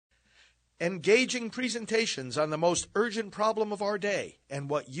engaging presentations on the most urgent problem of our day and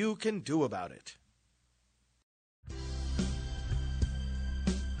what you can do about it.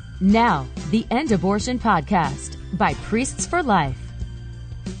 Now, the End Abortion Podcast by Priests for Life.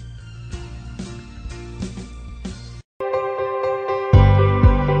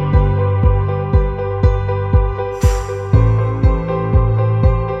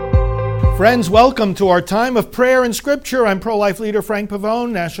 Friends, welcome to our time of prayer and scripture. I'm pro-life leader Frank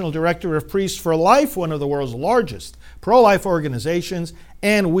Pavone, National Director of Priests for Life, one of the world's largest pro-life organizations,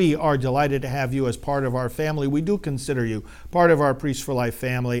 and we are delighted to have you as part of our family. We do consider you part of our Priests for Life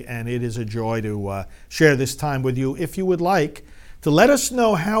family, and it is a joy to share this time with you. If you would like to let us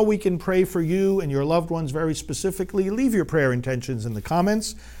know how we can pray for you and your loved ones very specifically, leave your prayer intentions in the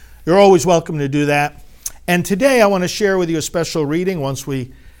comments. You're always welcome to do that. And today I want to share with you a special reading once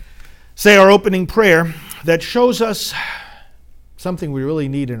we say our opening prayer that shows us something we really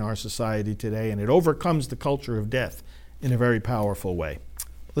need in our society today, and it overcomes the culture of death in a very powerful way.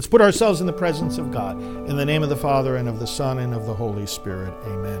 Let's put ourselves in the presence of God. In the name of the Father, and of the Son, and of the Holy Spirit.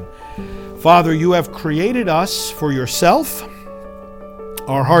 Amen. Father, you have created us for yourself.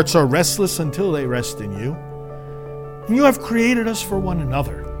 Our hearts are restless until they rest in you. And you have created us for one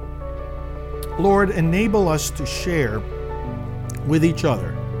another. Lord, enable us to share with each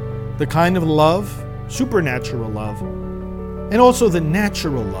other the kind of love, supernatural love, and also the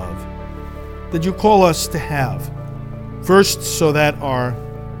natural love that you call us to have. First, so that our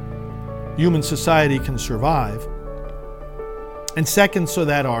human society can survive. And second, so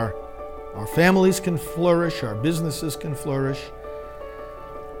that our families can flourish, our businesses can flourish,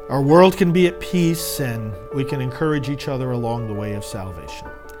 our world can be at peace, and we can encourage each other along the way of salvation.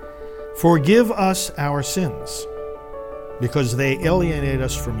 Forgive us our sins, because they alienate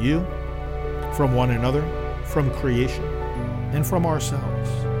us from you, from one another, from creation, and from ourselves.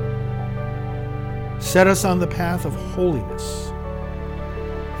 Set us on the path of holiness,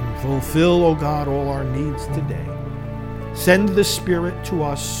 and fulfill, O God, all our needs today. Send the Spirit to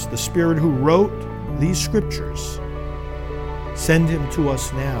us, the Spirit who wrote these scriptures. Send him to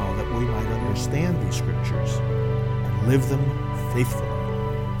us now that we might understand these scriptures and live them faithfully.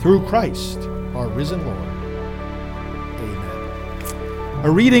 Through Christ, our risen Lord. A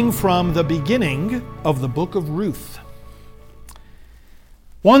reading from the beginning of the book of Ruth.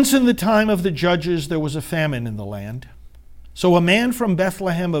 Once in the time of the judges there was a famine in the land. So a man from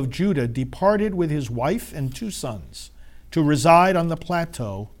Bethlehem of Judah departed with his wife and 2 sons to reside on the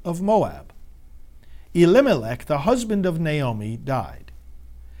plateau of Moab. Elimelech, the husband of Naomi, died,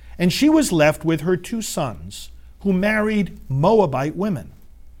 and she was left with her 2 sons, who married Moabite women,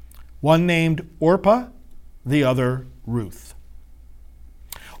 one named Orpah, the other Ruth.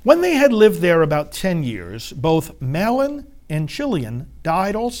 When they had lived there about 10 years, both Mahlon and Chilion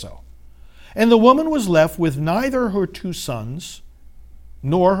died also, and the woman was left with neither her 2 sons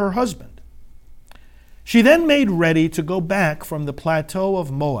nor her husband. She then made ready to go back from the plateau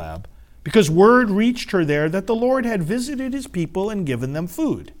of Moab, because word reached her there that the Lord had visited his people and given them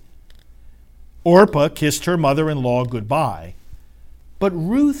food. Orpah kissed her mother-in-law goodbye, but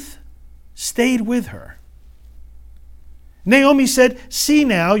Ruth stayed with her. Naomi said, "See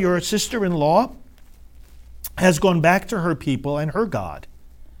now, your sister-in-law has gone back to her people and her God.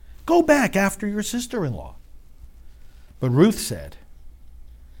 Go back after your sister-in-law." But Ruth said,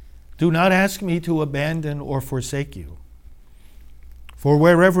 "Do not ask me to abandon or forsake you. For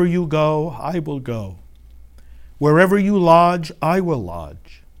wherever you go, I will go. Wherever you lodge, I will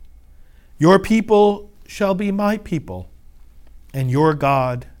lodge. Your people shall be my people, and your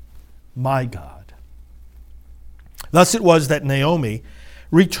God, my God." Thus it was that Naomi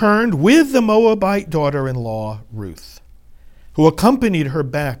returned with the Moabite daughter-in-law Ruth, who accompanied her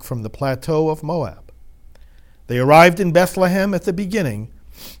back from the plateau of Moab. They arrived in Bethlehem at the beginning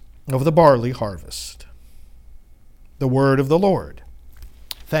of the barley harvest. The word of the Lord.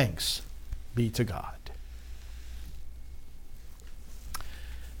 Thanks be to God.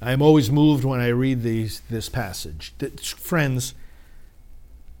 I am always moved when I read this passage. Friends,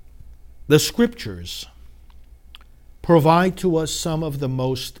 the scriptures provide to us some of the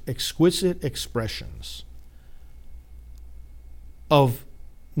most exquisite expressions of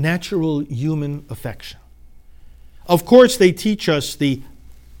natural human affection. Of course, they teach us the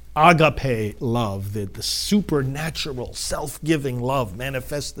agape love, the supernatural, self-giving love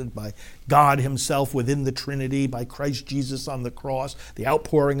manifested by God himself within the Trinity, by Christ Jesus on the cross, the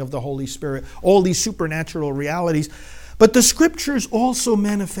outpouring of the Holy Spirit, all these supernatural realities. But the scriptures also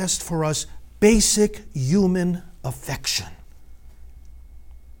manifest for us basic human affection.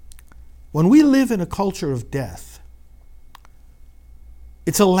 When we live in a culture of death,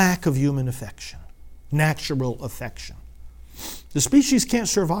 It's a lack of human affection, natural affection. The species can't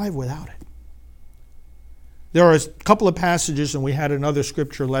survive without it. There are a couple of passages, and we had another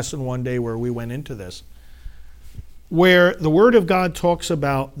scripture lesson one day where we went into this, where the Word of God talks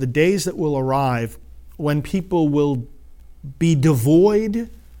about the days that will arrive when people will be devoid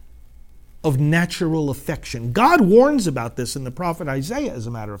of natural affection. God warns about this in the prophet Isaiah, as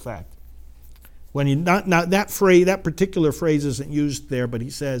a matter of fact. When he not that phrase, that particular phrase isn't used there, but he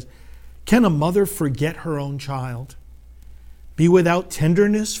says, "Can a mother forget her own child? Be without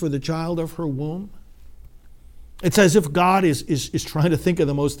tenderness for the child of her womb?" It's as if God is trying to think of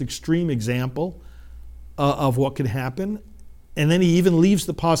the most extreme example of what could happen. And then he even leaves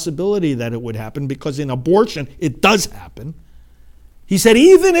the possibility that it would happen, because in abortion, it does happen. He said,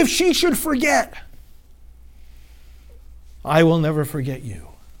 even if she should forget, I will never forget you.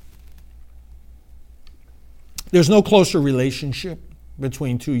 There's no closer relationship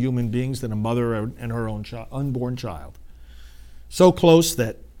between two human beings than a mother and her own unborn child. So close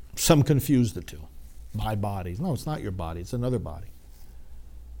that some confuse the two. My body. No, it's not your body. It's another body.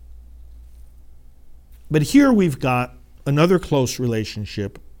 But here we've got another close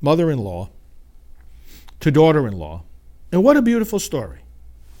relationship, mother-in-law to daughter-in-law. And what a beautiful story.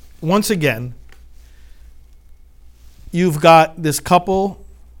 Once again, you've got this couple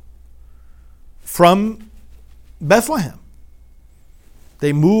from Bethlehem.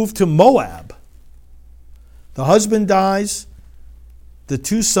 They move to Moab. The husband dies. The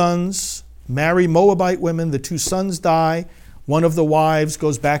two sons marry Moabite women. The two sons die. One of the wives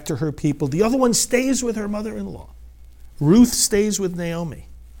goes back to her people. The other one stays with her mother-in-law. Ruth stays with Naomi.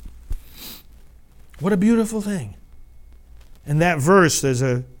 What a beautiful thing. In that verse, there's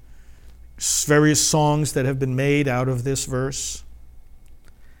various songs that have been made out of this verse.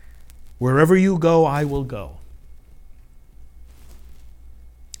 Wherever you go, I will go.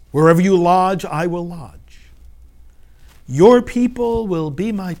 Wherever you lodge, I will lodge. Your people will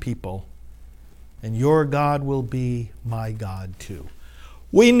be my people, and your God will be my God too.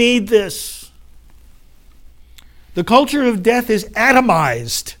 We need this. The culture of death is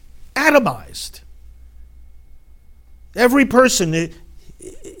atomized. Atomized. Every person is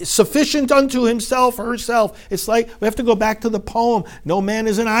sufficient unto himself or herself. It's like, we have to go back to the poem, no man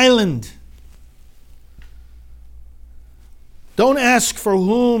is an island. Don't ask for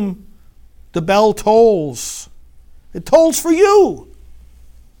whom the bell tolls. It tolls for you.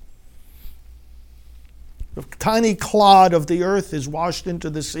 The tiny clod of the earth is washed into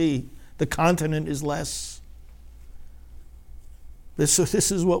the sea. The continent is less. This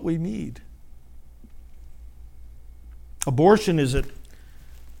is what we need. Abortion it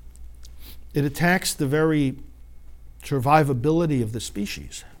attacks the very survivability of the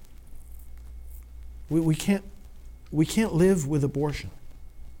species. We can't live with abortion.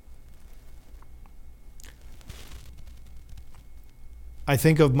 I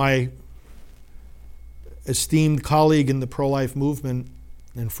think of my esteemed colleague in the pro-life movement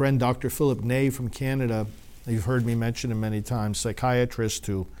and friend Dr. Philip Ney from Canada. You've heard me mention him many times, psychiatrist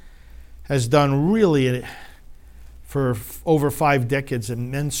who has done really, for over 5 decades,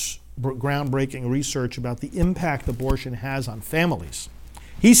 immense groundbreaking research about the impact abortion has on families.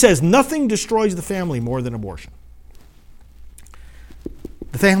 He says nothing destroys the family more than abortion.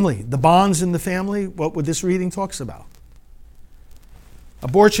 The family, the bonds in the family, what this reading talks about.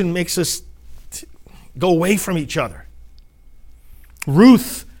 Abortion makes us go away from each other.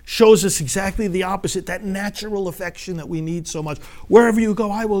 Ruth shows us exactly the opposite, that natural affection that we need so much. Wherever you go,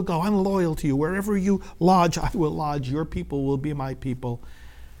 I will go. I'm loyal to you. Wherever you lodge, I will lodge. Your people will be my people,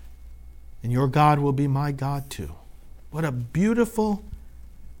 and your God will be my God too. What a beautiful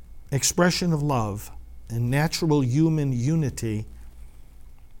expression of love and natural human unity.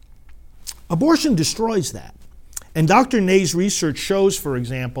 Abortion destroys that. And Dr. Ney's research shows, for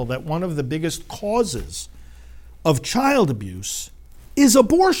example, that one of the biggest causes of child abuse is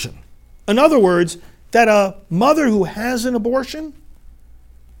abortion. In other words, that a mother who has an abortion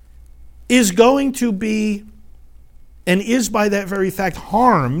is going to be, and is by that very fact,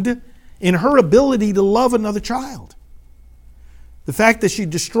 harmed in her ability to love another child. The fact that she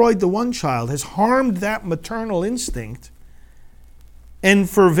destroyed the one child has harmed that maternal instinct. And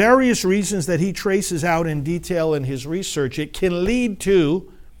for various reasons that he traces out in detail in his research, it can lead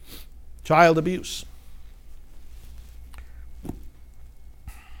to child abuse.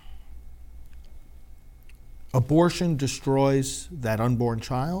 Abortion destroys that unborn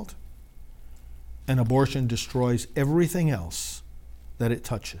child, and abortion destroys everything else that it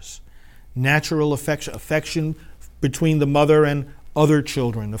touches. Natural affection between the mother and other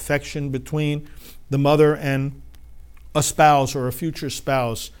children, affection between the mother and a spouse or a future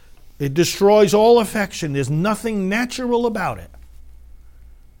spouse. It destroys all affection. There's nothing natural about it.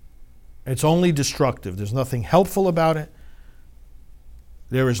 It's only destructive. There's nothing helpful about it.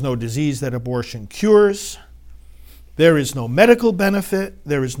 There is no disease that abortion cures. There is no medical benefit.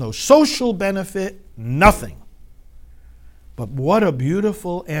 There is no social benefit. Nothing. But what a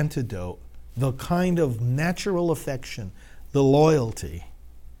beautiful antidote. The kind of natural affection, the loyalty.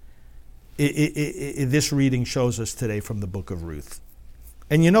 This reading shows us today from the book of Ruth.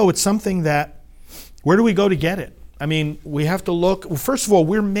 And it's something that, where do we go to get it? I mean, we have to look. Well, first of all,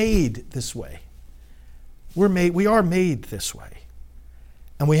 we're made this way. We are made this way.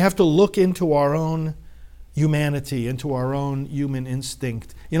 And we have to look into our own humanity, into our own human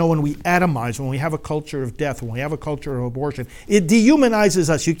instinct. When we atomize, when we have a culture of death, when we have a culture of abortion, it dehumanizes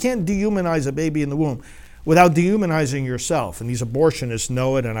us. You can't dehumanize a baby in the womb without dehumanizing yourself. And these abortionists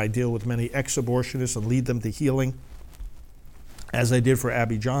know it, and I deal with many ex-abortionists and lead them to healing, as I did for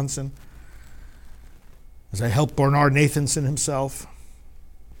Abby Johnson, as I helped Bernard Nathanson himself,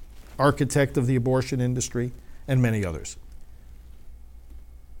 architect of the abortion industry, and many others.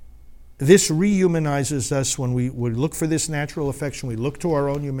 This rehumanizes us when we look for this natural affection. We look to our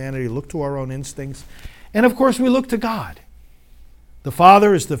own humanity, look to our own instincts. And of course, we look to God. The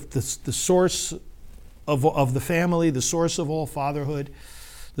Father is the source of the family, the source of all fatherhood,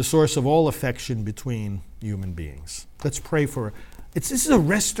 the source of all affection between human beings. Let's pray for this is a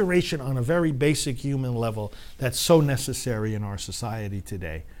restoration on a very basic human level that's so necessary in our society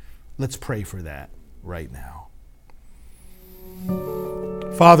today. Let's pray for that right now.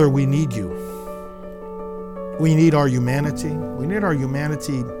 Father, we need you. We need our humanity. We need our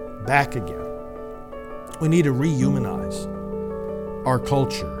humanity back again. We need to rehumanize our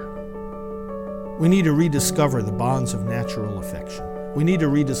culture. We need to rediscover the bonds of natural affection. We need to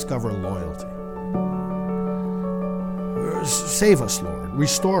rediscover loyalty. Save us, Lord.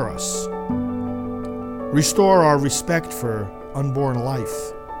 Restore us. Restore our respect for unborn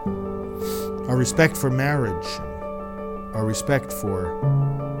life, our respect for marriage, our respect for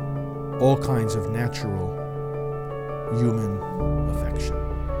all kinds of natural human affection.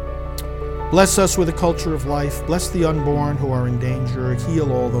 Bless us with a culture of life. Bless the unborn who are in danger.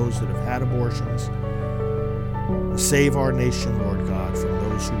 Heal all those that have had abortions. Save our nation, Lord God, from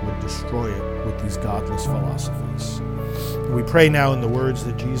those who would destroy it with these godless philosophies. And we pray now in the words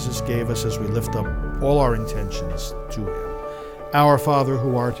that Jesus gave us as we lift up all our intentions to him. Our Father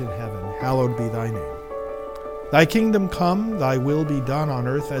who art in heaven, hallowed be thy name. Thy kingdom come, thy will be done on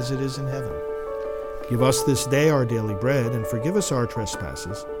earth as it is in heaven. Give us this day our daily bread, and forgive us our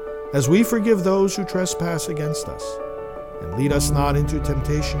trespasses, as we forgive those who trespass against us. And lead us not into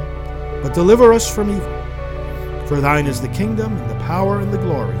temptation, but deliver us from evil. For thine is the kingdom, and the power, and the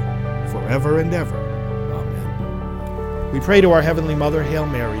glory, forever and ever. Amen. We pray to our Heavenly Mother, Hail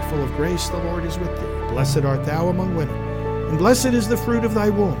Mary, full of grace, the Lord is with thee. Blessed art thou among women, and blessed is the fruit of thy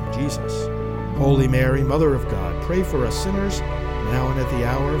womb, Jesus. Holy Mary, Mother of God, pray for us sinners, now and at the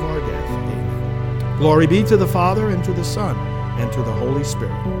hour of our death. Amen. Glory be to the Father, and to the Son, and to the Holy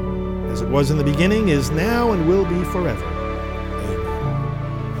Spirit, as it was in the beginning, is now, and will be forever.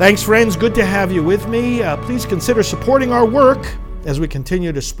 Amen. Thanks, friends. Good to have you with me. Please consider supporting our work as we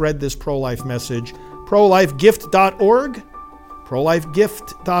continue to spread this pro-life message. ProLifeGift.org,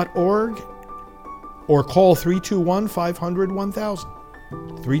 ProLifeGift.org, or call 321-500-1000.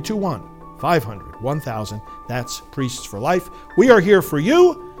 321-500-1000. That's Priests for Life. We are here for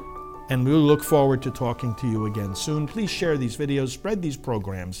you, and we look forward to talking to you again soon. Please share these videos, spread these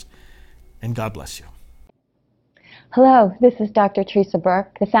programs, and God bless you. Hello, this is Dr. Teresa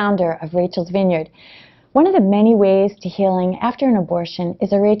Burke, the founder of Rachel's Vineyard. One of the many ways to healing after an abortion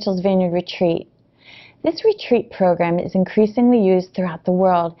is a Rachel's Vineyard retreat. This retreat program is increasingly used throughout the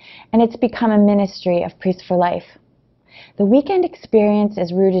world, and it's become a ministry of Priests for Life. The weekend experience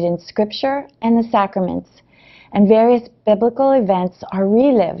is rooted in Scripture and the sacraments, and various biblical events are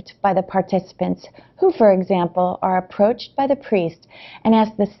relived by the participants who, for example, are approached by the priest and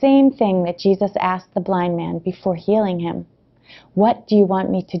ask the same thing that Jesus asked the blind man before healing him. What do you want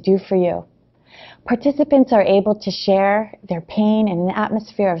me to do for you? Participants are able to share their pain in an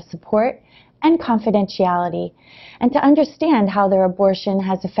atmosphere of support and confidentiality, and to understand how their abortion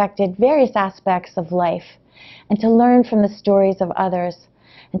has affected various aspects of life, and to learn from the stories of others,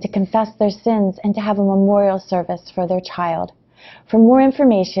 and to confess their sins, and to have a memorial service for their child. For more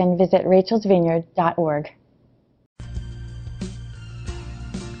information, visit rachelsvineyard.org.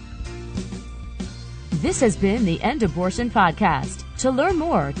 This has been the End Abortion Podcast. To learn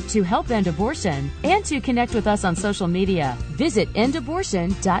more, to help end abortion, and to connect with us on social media, visit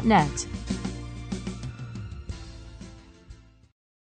endabortion.net.